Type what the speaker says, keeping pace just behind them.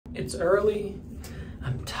It's early,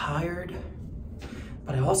 I'm tired,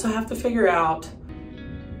 but I also have to figure out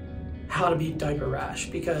how to beat diaper rash,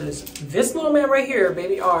 because this little man right here,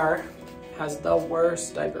 baby R, has the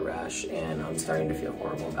worst diaper rash, and I'm starting to feel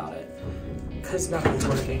horrible about it because nothing's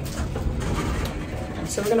working.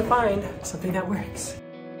 So we're gonna find something that works.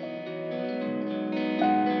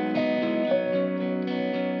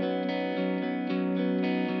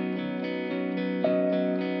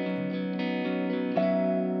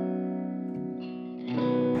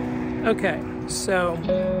 Okay, so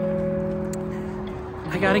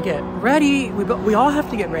I gotta get ready. We all have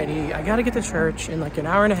to get ready. I gotta get to church in like an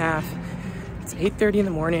hour and a half. It's 8:30 in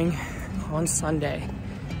the morning on Sunday.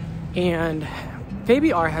 And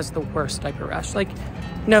baby R has the worst diaper rash. Like,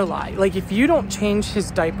 no lie. Like, if you don't change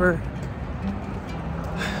his diaper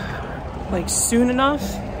like soon enough,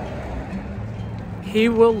 he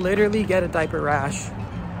will literally get a diaper rash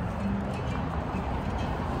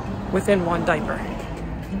within one diaper.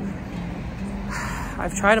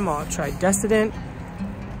 I've tried them all. I've tried Decident.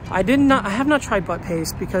 I have not tried butt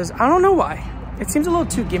paste because I don't know why. It seems a little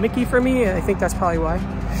too gimmicky for me, and I think that's probably why.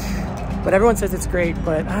 But everyone says it's great,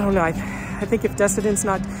 but I don't know. I think if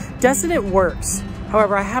Decident works.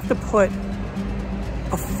 However, I have to put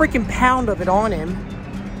a freaking pound of it on him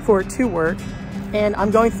for it to work. And I'm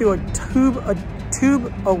going through a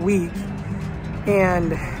tube a week,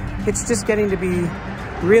 and it's just getting to be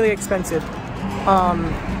really expensive.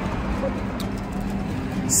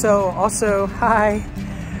 So also, hi.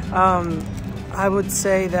 I would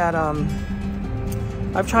say that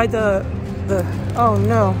I've tried the oh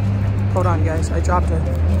no, hold on guys, I dropped a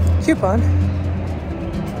coupon.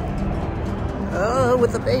 Oh,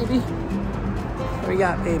 with the baby. We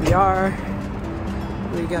got baby R,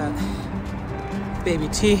 we got baby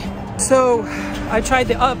T. So I tried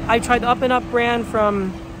the Up and Up brand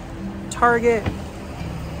from Target,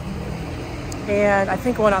 and I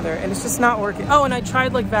think one other, and it's just not working. Oh, and I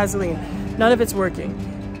tried like Vaseline. None of it's working.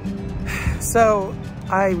 So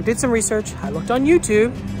I did some research. I looked on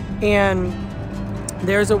YouTube, and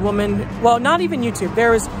there's a woman, well, not even YouTube.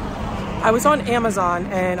 I was on Amazon,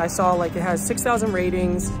 and I saw like it has 6,000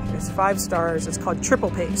 ratings. It's 5 stars. It's called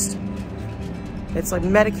Triple Paste. It's like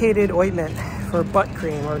medicated ointment for butt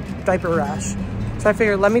cream or diaper rash. So I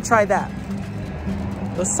figured, let me try that.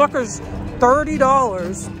 The sucker's $30,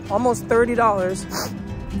 almost $30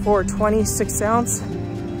 for 26 ounce.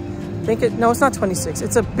 No, it's not 26.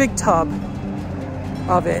 It's a big tub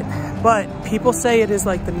of it. But people say it is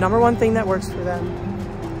like the #1 thing that works for them.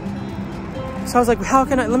 So I was like,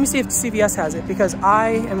 let me see if CVS has it, because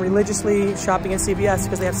I am religiously shopping at CVS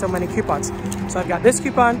because they have so many coupons. So I've got this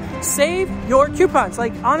coupon. Save your coupons.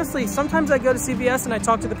 Like, honestly, sometimes I go to CVS and I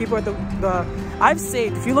talk to the people at I've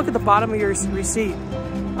saved, if you look at the bottom of your receipt,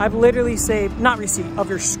 I've literally saved, not receipt, of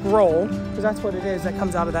your scroll, because that's what it is that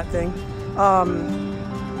comes out of that thing.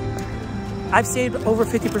 I've saved over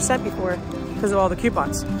 50% before because of all the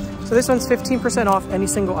coupons. So this one's 15% off any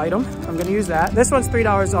single item. I'm gonna use that. This one's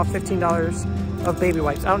 $3 off $15 of baby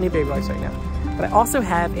wipes. I don't need baby wipes right now. But I also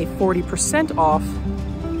have a 40% off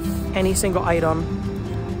any single item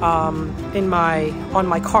on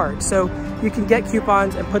my card. So you can get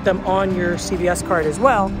coupons and put them on your CVS card as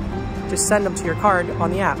well. Just send them to your card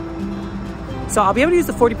on the app. So I'll be able to use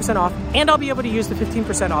the 40% off, and I'll be able to use the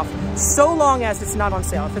 15% off, so long as it's not on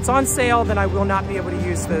sale. If it's on sale, then I will not be able to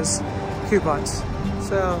use those coupons.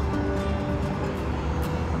 So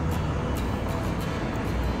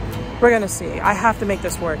we're gonna see. I have to make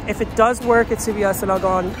this work. If it does work at CVS, then I'll go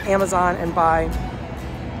on Amazon and buy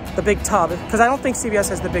the big tub, because I don't think CVS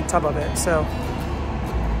has the big tub of it. So,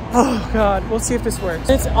 oh God, we'll see if this works.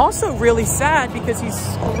 It's also really sad because he's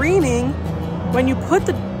screaming when you put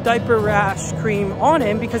the diaper rash cream on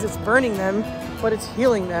him, because it's burning them, but it's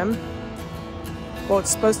healing them. Well, it's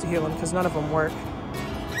supposed to heal them because none of them work.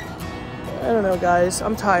 I don't know, guys.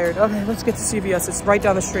 I'm tired. Okay, let's get to CVS. It's right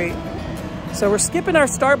down the street. So we're skipping our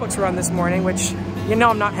Starbucks run this morning, which you know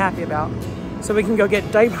I'm not happy about. So we can go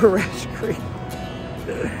get diaper rash cream.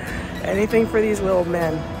 Anything for these little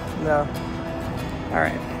men. No. All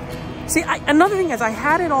right. See, another thing is I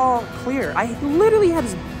had it all clear. I literally had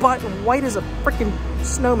his butt white as a freaking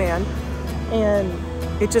snowman, and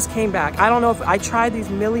it just came back. I don't know if I tried these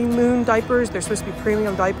Millie Moon diapers. They're supposed to be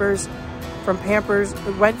premium diapers from Pampers.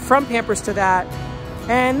 It went from Pampers to that,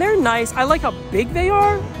 and they're nice. I like how big they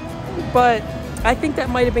are, but I think that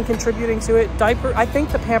might have been contributing to it. I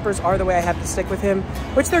think the Pampers are the way I have to stick with him,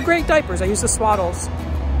 which they're great diapers. I use the Swaddles.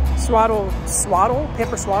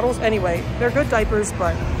 Pamper Swaddles. Anyway, they're good diapers,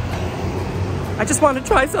 but I just want to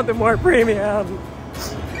try something more premium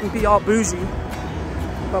and be all bougie.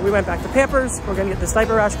 But we went back to Pampers. We're gonna get this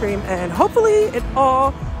Diaper Rash cream and hopefully it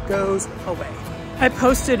all goes away. I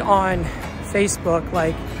posted on Facebook,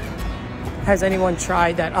 like, has anyone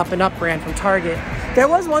tried that Up and Up brand from Target? There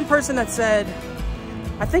was one person that said,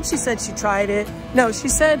 I think she said she tried it. No, she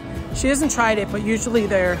said she hasn't tried it, but usually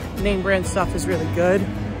their name brand stuff is really good.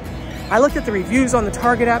 I looked at the reviews on the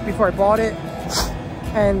Target app before I bought it,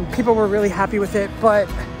 and people were really happy with it, but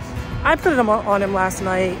I put it on him last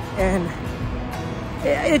night and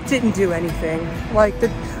it didn't do anything. Like the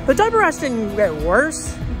Diaper Rash didn't get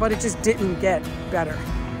worse, but it just didn't get better.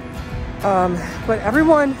 But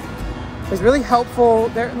everyone was really helpful.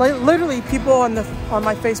 There, literally people on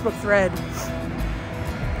my Facebook thread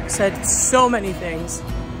said so many things.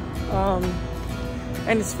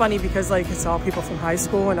 And it's funny because like it's all people from high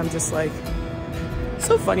school and I'm just like,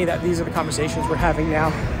 so funny that these are the conversations we're having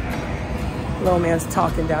now. Little man's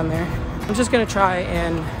talking down there. I'm just gonna try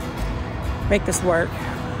and make this work.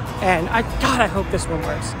 And God, I hope this one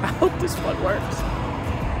works. I hope this one works.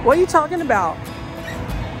 What are you talking about?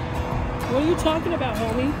 What are you talking about,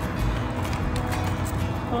 homie?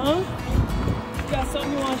 Huh? You got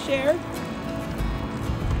something you want to share?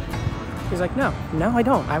 He's like, no, I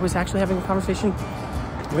don't. I was actually having a conversation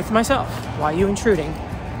with myself. Why are you intruding?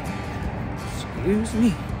 Excuse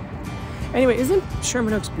me. Anyway, isn't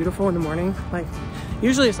Sherman Oaks beautiful in the morning? Like,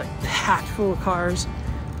 usually it's like packed full of cars.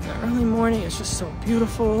 In the early morning, it's just so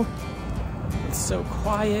beautiful. It's so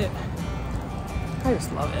quiet. I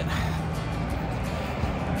just love it.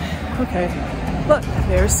 Okay, look,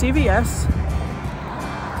 there's CVS.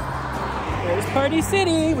 There's Party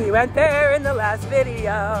City. We went there in the last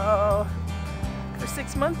video. For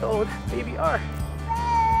 6-month-old baby R.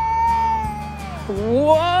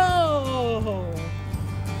 Whoa!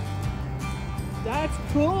 That's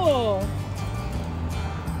cool.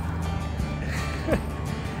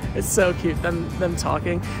 It's so cute, them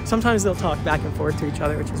talking. Sometimes they'll talk back and forth to each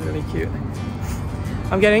other, which is really cute.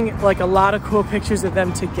 I'm getting like a lot of cool pictures of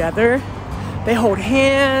them together. They hold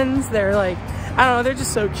hands. They're like, I don't know, they're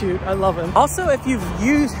just so cute. I love them. Also, if you've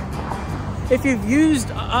used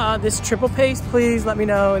this triple paste, please let me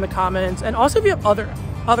know in the comments. And also if you have other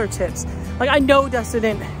tips. Like I know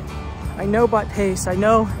Desodent, I know butt paste, I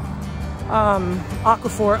know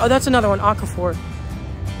Aquaphor. Oh, that's another one, Aquaphor.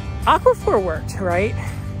 Aquaphor worked, right?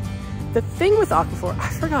 The thing with Aquaphor, I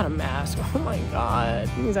forgot a mask. Oh my God,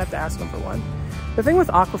 that means I have to ask them for one. The thing with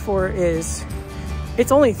Aquaphor is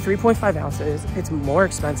it's only 3.5 ounces. It's more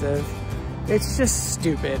expensive. It's just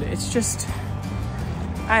stupid. It's just,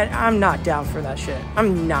 I'm not down for that shit.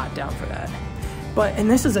 I'm not down for that. But, and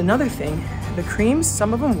this is another thing, the creams,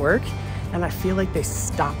 some of them work, and I feel like they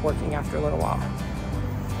stop working after a little while.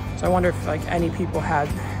 So I wonder if like any people had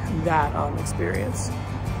that experience.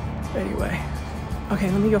 Anyway,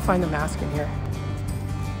 okay, let me go find the mask in here.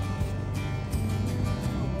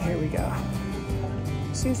 Here we go.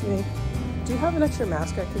 Excuse me, do you have an extra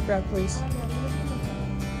mask I could grab, please?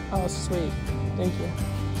 Oh, sweet, thank you.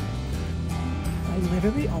 I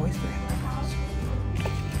literally always wear my mask.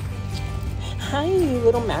 Hi,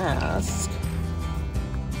 little mask.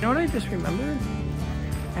 You know what I just remembered?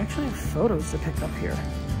 I actually have photos to pick up here.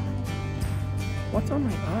 What's on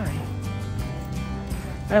my eye?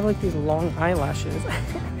 I have like these long eyelashes.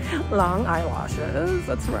 Long eyelashes,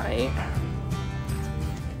 that's right.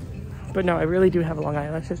 But no, I really do have long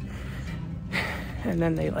eyelashes. And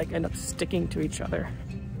then they like end up sticking to each other,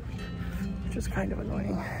 which is kind of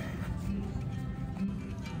annoying.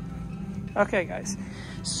 Okay guys,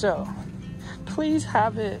 so please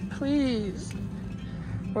have it, please.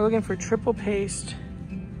 We're looking for triple paste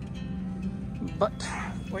butt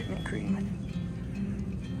whitening cream.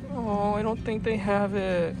 Oh, I don't think they have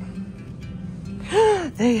it.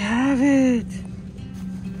 They have it!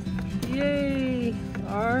 Yay!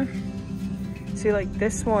 See, like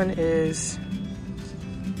this one is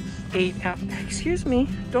 8 ounces. Excuse me,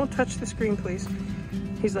 don't touch the screen, please.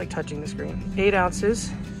 He's like touching the screen. 8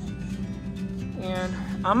 ounces. And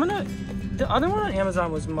the other one on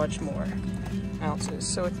Amazon was much more ounces.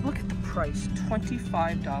 So look at the price,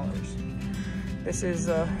 $25. This is,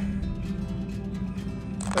 wait,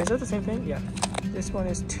 is that the same thing? Yeah. This one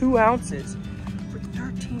is 2 ounces for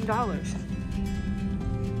 $13.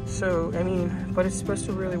 So, I mean, but it's supposed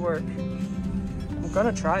to really work. I'm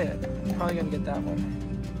gonna try it. I'm probably gonna get that one.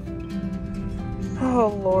 Oh,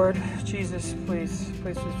 Lord. Jesus, please.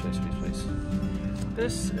 Please, please, please, please, please.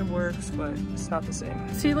 This, it works, but it's not the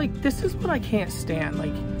same. See, like, this is what I can't stand.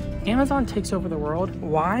 Like, Amazon takes over the world.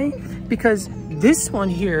 Why? Because this one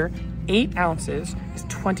here, 8 ounces, is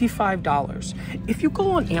 $25. If you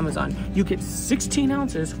go on Amazon, you get 16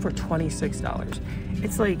 ounces for $26.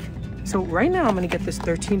 It's like So right now I'm gonna get this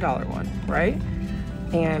 $13 one, right?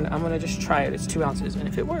 And I'm gonna just try it. It's 2 ounces. And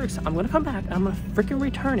if it works, I'm gonna come back and I'm gonna freaking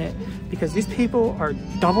return it because these people are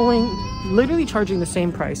doubling, literally charging the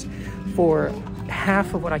same price for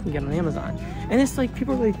half of what I can get on Amazon. And it's like,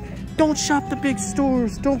 people are like, don't shop the big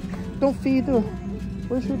stores. Don't feed the,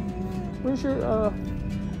 where's your,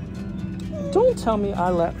 don't tell me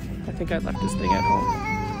I think I left this thing at home.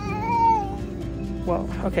 Well,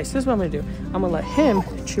 okay, so this is what I'm gonna do. I'm gonna let him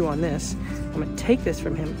chew on this. I'm gonna take this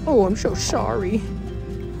from him. Oh, I'm so sorry.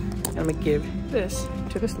 And I'm gonna give this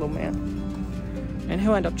to this little man. And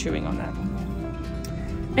he'll end up chewing on that.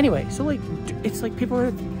 Anyway, so like, it's like people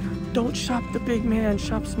are, don't shop the big man,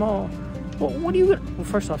 shop small. Well, what are you gonna, well,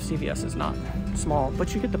 first off, CVS is not small,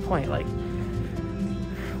 but you get the point. Like,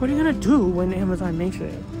 what are you gonna do when Amazon makes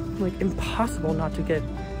it like impossible not to get,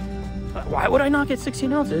 why would I not get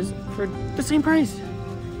 16 ounces for the same price?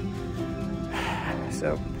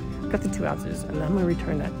 So, got the 2 ounces, and I'm gonna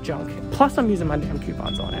return that junk. Plus, I'm using my damn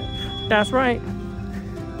coupons on it. That's right,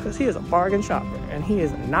 because he is a bargain shopper, and he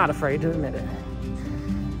is not afraid to admit it.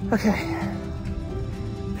 Okay,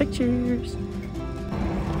 pictures.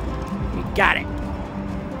 We got it.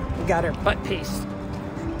 We got our butt paste.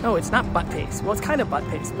 No, it's not butt paste. Well, it's kind of butt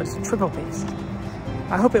paste, but it's triple paste.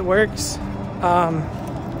 I hope it works.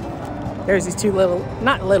 There's these two little,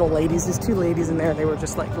 not little ladies, there's 2 ladies in there. They were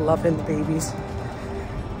just like loving the babies.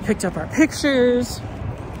 Picked up our pictures,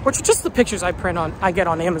 which are just the pictures I get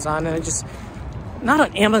on Amazon, and I just, not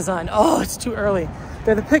on Amazon, oh, it's too early.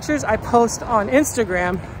 They're the pictures I post on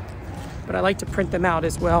Instagram, but I like to print them out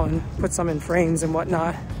as well and put some in frames and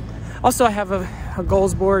whatnot. Also, I have a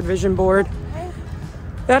goals board, vision board,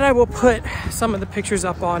 that I will put some of the pictures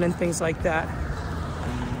up on and things like that.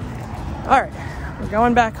 All right, we're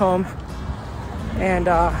going back home, and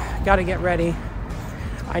gotta get ready.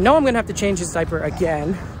 I know I'm gonna have to change his diaper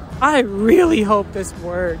again. I really hope this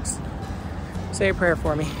works. Say a prayer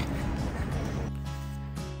for me.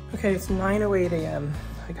 Okay, it's 9:08 a.m.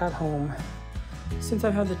 I got home. Since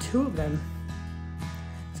I've had the 2 of them,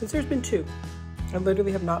 since there's been 2, I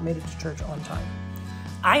literally have not made it to church on time.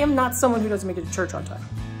 I am not someone who doesn't make it to church on time.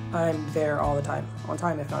 I'm there all the time, on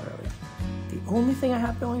time if not early. The only thing I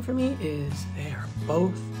have going for me is they are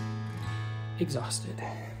both exhausted.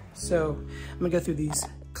 So I'm gonna go through these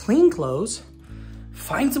clean clothes,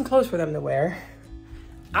 find some clothes for them to wear.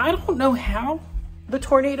 I don't know how the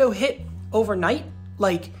tornado hit overnight.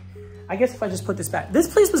 Like, I guess if I just put this back. This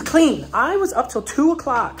place was clean. I was up till 2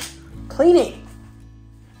 o'clock cleaning.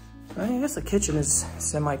 I guess the kitchen is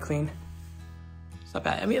semi-clean. It's not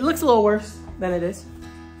bad. I mean, it looks a little worse than it is,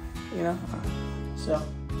 you know? So,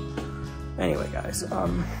 anyway, guys,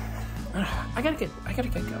 I gotta get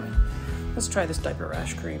going. Let's try this Diaper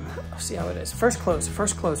Rash cream. I'll see how it is. First close.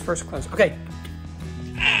 Okay.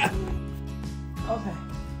 Okay.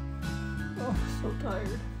 Oh, so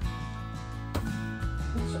tired.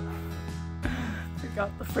 Forgot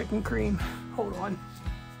the freaking cream. Hold on.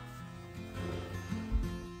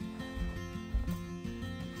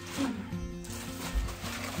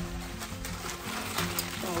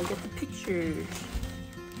 Oh, we get the pictures.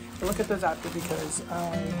 We'll look at those after because I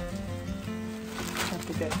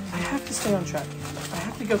have to stay on track. I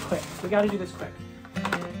have to go quick. We gotta do this quick.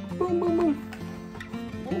 Boom, boom, boom.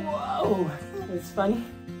 Whoa, that's funny.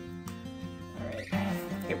 All right,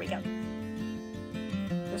 here we go.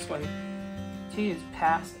 This one, T is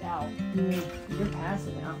passed out. You're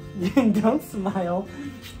passing out. Don't smile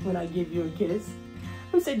when I give you a kiss.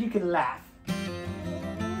 Who said you could laugh?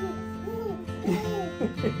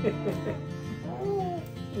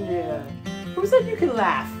 Yeah. Who said you can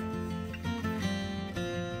laugh?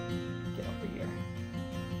 Get over here.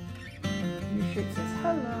 Your shirt says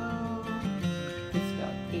hello. It's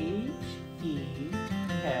spelled H-E-L-L-O.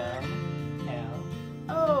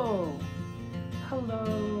 Hello.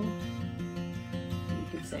 You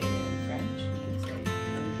can say it in French. You can say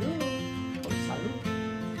bonjour or salut.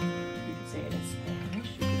 You can say it in Spanish.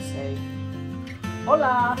 You can say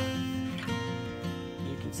hola.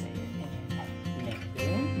 You can say it in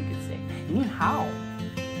Mandarin. You can say ni hao.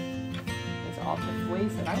 There's all the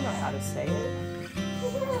ways that I know how to say it.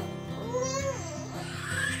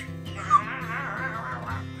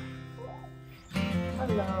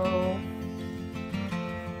 Hello.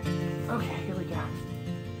 Okay, here we go.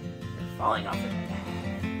 They're falling off the bed.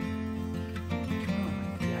 Oh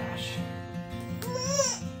my gosh.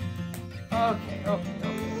 Okay.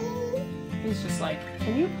 He's just like,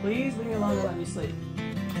 can you please leave me alone and let me sleep?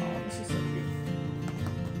 Oh, this is so cute.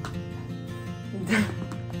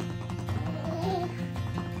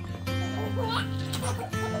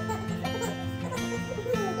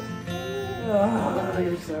 Oh,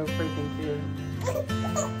 you're so so freaking cute.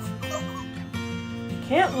 You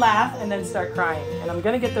can't laugh and then start crying, and I'm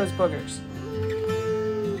gonna get those boogers.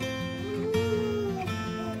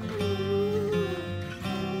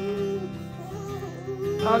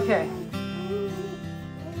 Okay.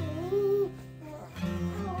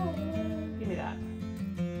 Give me that.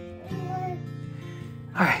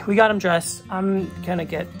 All right, we got him dressed. I'm gonna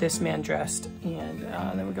get this man dressed, and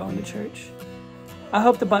then we're going to church. I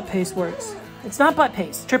hope the butt paste works. It's not butt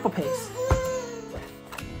paste, triple paste.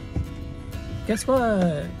 Guess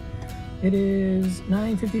what? It is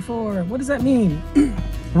 9:54. What does that mean?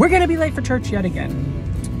 We're gonna be late for church yet again.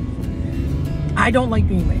 I don't like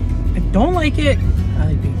being late. I don't like it. I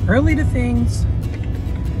like being early to things.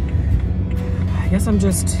 I guess I'm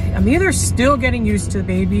either still getting used to the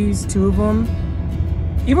babies, 2 of them,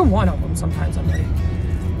 even 1 of them sometimes I'm late.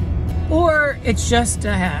 Or it's just,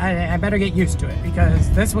 I better get used to it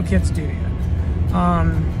because that's what kids do to you.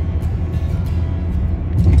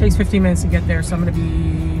 It takes 15 minutes to get there, so I'm gonna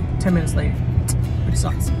be 10 minutes late, which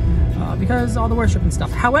sucks because all the worship and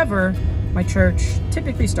stuff. However, my church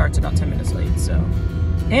typically starts about 10 minutes late, so.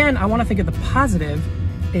 And I wanna think of the positive.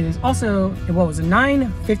 It is also, well, it was a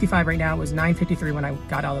 9:55 right now. It was 9:53 when I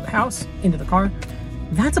got out of the house, into the car.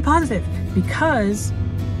 That's a positive because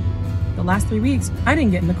the last 3 weeks, I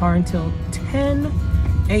didn't get in the car until 10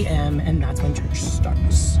 a.m. and that's when church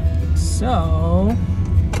starts. So,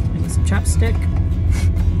 I need some chapstick.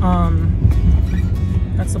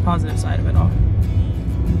 That's the positive side of it all.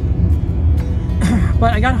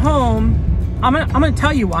 But I got home. I'm gonna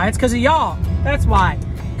tell you why. It's because of y'all. That's why.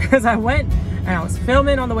 Because I went and I was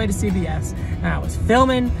filming on the way to CVS, and I was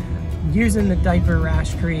filming using the Diaper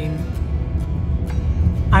Rash cream.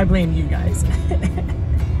 I blame you guys.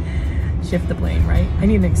 Shift the blame, right? I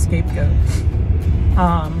need an scapegoat.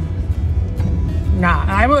 Nah,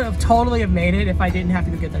 I would have totally have made it if I didn't have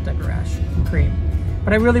to go get that Diaper Rash cream.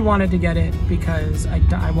 But I really wanted to get it because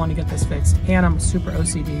I want to get this fixed. And I'm super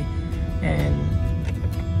OCD, and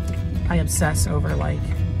I obsess over, like,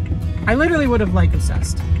 I literally would have, like,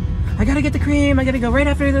 obsessed. I gotta get the cream, I gotta go right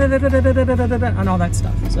after, and all that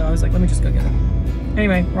stuff. So I was like, let me just go get it.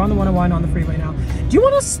 Anyway, we're on the 101 on the freeway now. Do you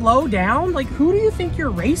want to slow down? Like, who do you think you're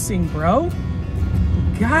racing, bro?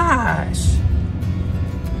 Gosh.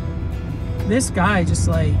 This guy just,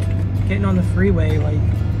 like, getting on the freeway like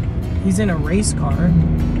he's in a race car.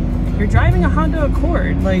 You're driving a Honda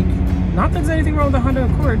Accord. Like, not that there's anything wrong with a Honda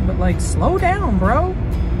Accord, but, like, slow down, bro.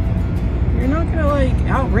 You're not gonna, like,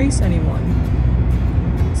 outrace anyone.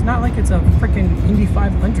 It's not like it's a freaking Indy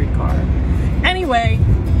 500 car. Anyway,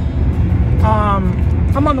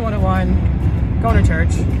 I'm on the 101, going to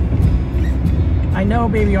church. I know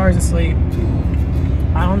baby R is asleep.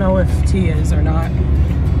 I don't know if T is or not.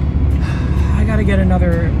 I gotta get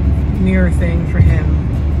another mirror thing for him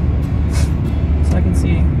so I can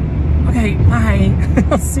see. Okay, bye.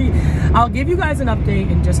 I'll see. I'll give you guys an update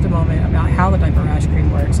in just a moment about how the Diaper Rash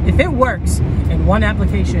cream works. If it works in one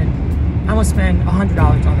application, I'm gonna spend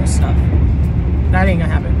 $100 on this stuff. That ain't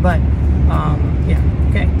gonna happen, but yeah,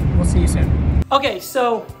 okay, we'll see you soon. Okay,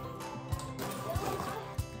 so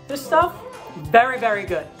this stuff, very, very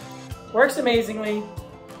good. Works amazingly,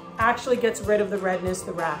 actually gets rid of the redness,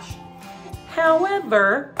 the rash.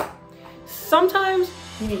 However, sometimes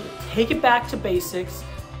you need to take it back to basics,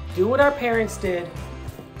 do what our parents did.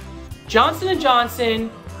 Johnson &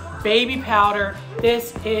 Johnson, baby powder,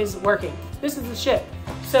 this is working. This is the shit.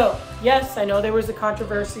 So, yes, I know there was a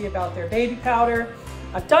controversy about their baby powder.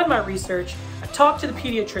 I've done my research. I talked to the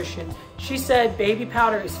pediatrician. She said baby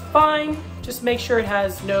powder is fine. Just make sure it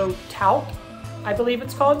has no talc, I believe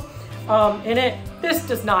it's called, in it. This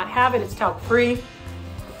does not have it. It's talc free.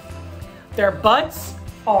 Their butts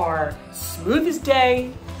are smooth as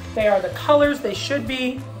day. They are the colors they should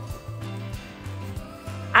be.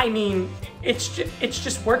 I mean, it's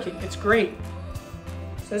just working. It's great.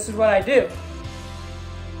 So this is what I do.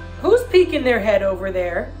 Who's peeking their head over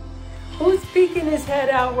there? Who's peeking his head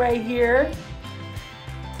out right here?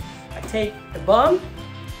 I take the bum.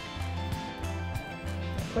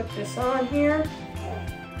 I put this on here.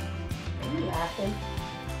 Are you laughing?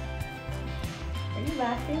 Are you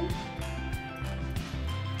laughing?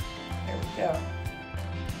 There we go.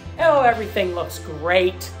 Oh, everything looks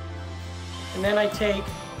great. And then I take,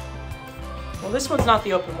 well, this one's not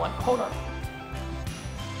the open one. Hold on.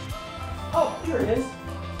 Oh, here it is.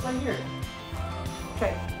 Right here.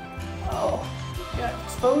 Okay. Oh, got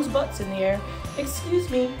exposed butts in the air. Excuse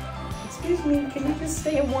me. Excuse me. Can you just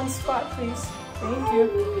stay in one spot, please? Thank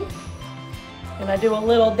you. And I do a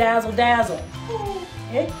little dazzle dazzle.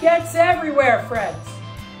 It gets everywhere, friends.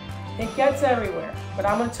 It gets everywhere. But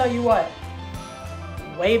I'm going to tell you what.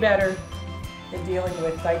 way better than dealing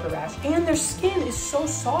with diaper rash. And their skin is so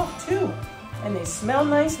soft too. And they smell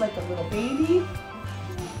nice like a little baby.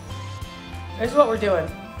 Here's what we're doing.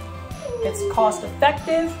 It's cost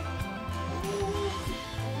effective.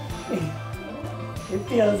 It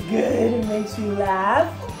feels good, it makes you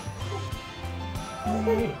laugh.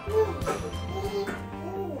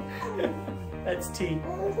 That's tea.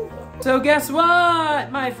 So guess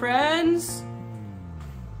what, my friends?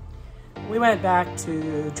 We went back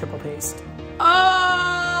to triple paste. Oh!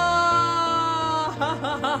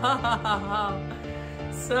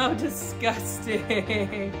 So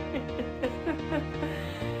disgusting.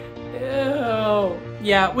 Ew.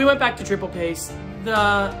 Yeah, we went back to triple paste.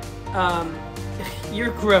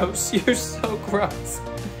 You're gross. You're so gross.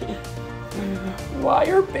 Why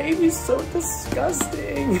are babies so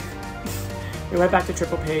disgusting? We went back to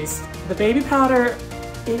triple paste. The baby powder,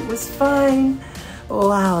 it was fine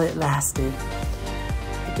while it lasted.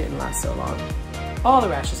 It didn't last so long. All the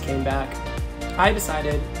rashes came back. I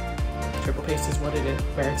decided triple paste is what it is,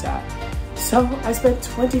 where it's at. So I spent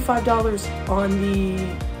 $25 on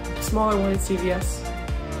the smaller one at CVS.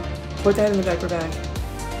 Put that in the diaper bag.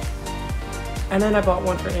 And then I bought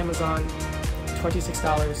one for Amazon,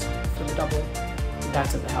 $26 for the double.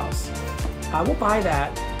 That's at the house. I will buy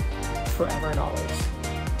that forever and always.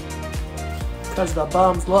 Because the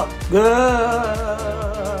bums look good.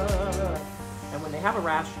 And when they have a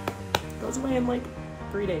rash, it goes away in like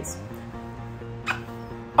 3 days.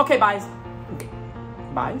 Okay, buys. Okay.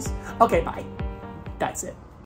 Buys? Okay, bye. That's it.